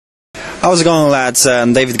How's it going, lads?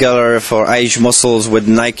 I'm David Geller for Irish Muscles with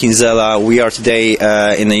niall Kinsella. We are today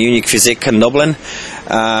in the Unique Physique in Dublin,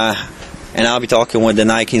 and I'll be talking with the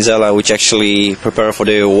niall Kinsella, which actually prepare for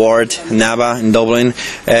the award NABBA in Dublin.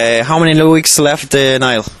 How many weeks left,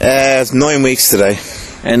 Niall? It's 9 weeks today.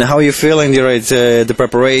 And how are you feeling during the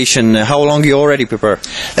preparation? How long you already prepare?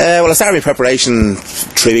 Well, I started my preparation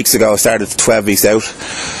 3 weeks ago. I started 12 weeks out.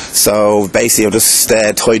 So basically, I've just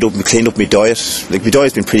tied up and cleaned up my diet. Like, my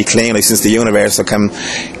diet's been pretty clean since the universe. I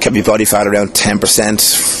kept my body fat around 10%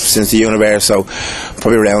 since the universe, so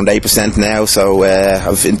probably around 8% now. So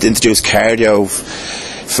I've introduced cardio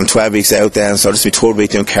from 12 weeks out then, so this is my third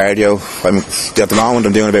week doing cardio. At the moment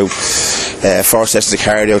I'm doing about 4 sessions of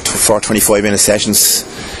cardio, 4 25-minute sessions,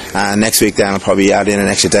 and next week then I'll probably add in an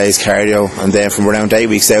extra day's cardio, and then from around 8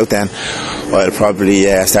 weeks out then I'll probably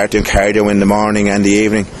start doing cardio in the morning and the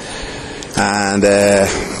evening. And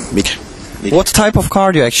what type of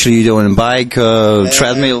cardio actually you doing? Bike,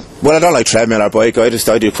 treadmill? Well, I don't like treadmill or bike. I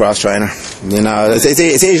do cross trainer. You know, it's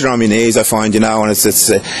easier on my knees, I find. You know, and it's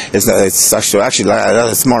actually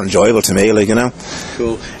it's more enjoyable to me. Like, you know.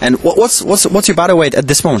 Cool. And what's your body weight at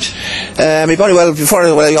this moment? My body,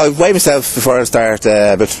 I weighed myself before I start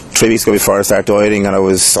about 3 weeks ago before I started dieting, and I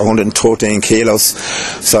was 113 kilos.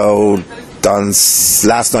 So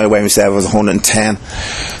last night I weighed myself, I was 110.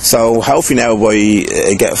 So hopefully now by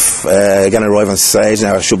again arrive on stage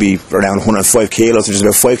now I should be around 105 kilos, which is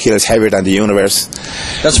about 5 kilos heavier than the universe.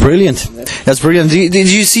 That's brilliant. That's brilliant.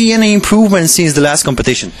 Did you see any improvement since the last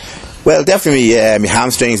competition? Well, definitely my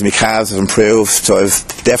hamstrings and my calves have improved, so I've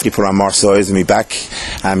definitely put on more size in my back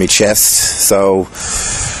and my chest, so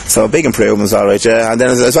big improvements, alright, yeah. And then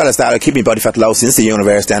as well as that, I keep my body fat low since the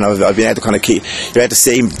universe. Then I've been able to kind of you're able to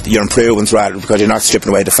see your improvements rather, because you're not stripping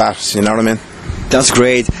away the fat, you know what I mean? That's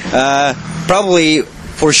great. Probably,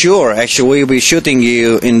 for sure, actually, we'll be shooting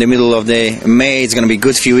you in the middle of the May. It's going to be a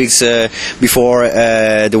good few weeks before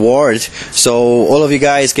the award. So all of you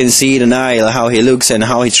guys can see the Niall, how he looks and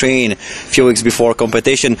how he trained a few weeks before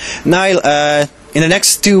competition. Niall, in the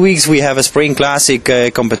next 2 weeks we have a Spring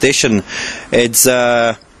Classic competition. It's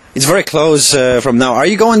very close from now. Are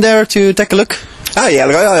you going there to take a look? Oh yeah,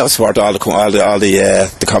 look, I support all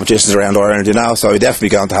the competitions around Ireland, you know, so I'm definitely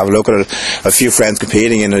going to have a look at it. A few friends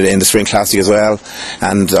competing in the Spring Classic as well,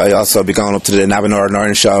 and I also be going up to the NABBA Northern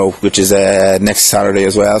Ireland show, which is next Saturday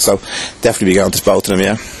as well, so definitely be going to both of them,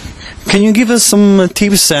 yeah. Can you give us some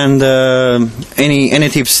tips and any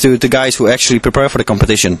tips to the guys who actually prepare for the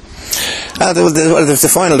competition?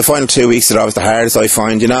 The final 2 weeks are always the hardest, I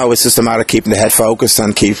find. You know, it's just a matter of keeping the head focused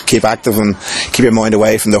and keep active and keep your mind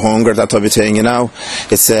away from the hunger, that type of thing. You know,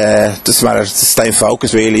 it's just a matter of staying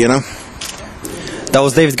focused, really. You know. That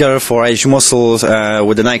was David Geller for Irish Muscles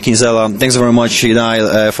with the niall Kinsella. Thanks very much,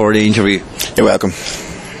 Niall, for the interview. You're welcome.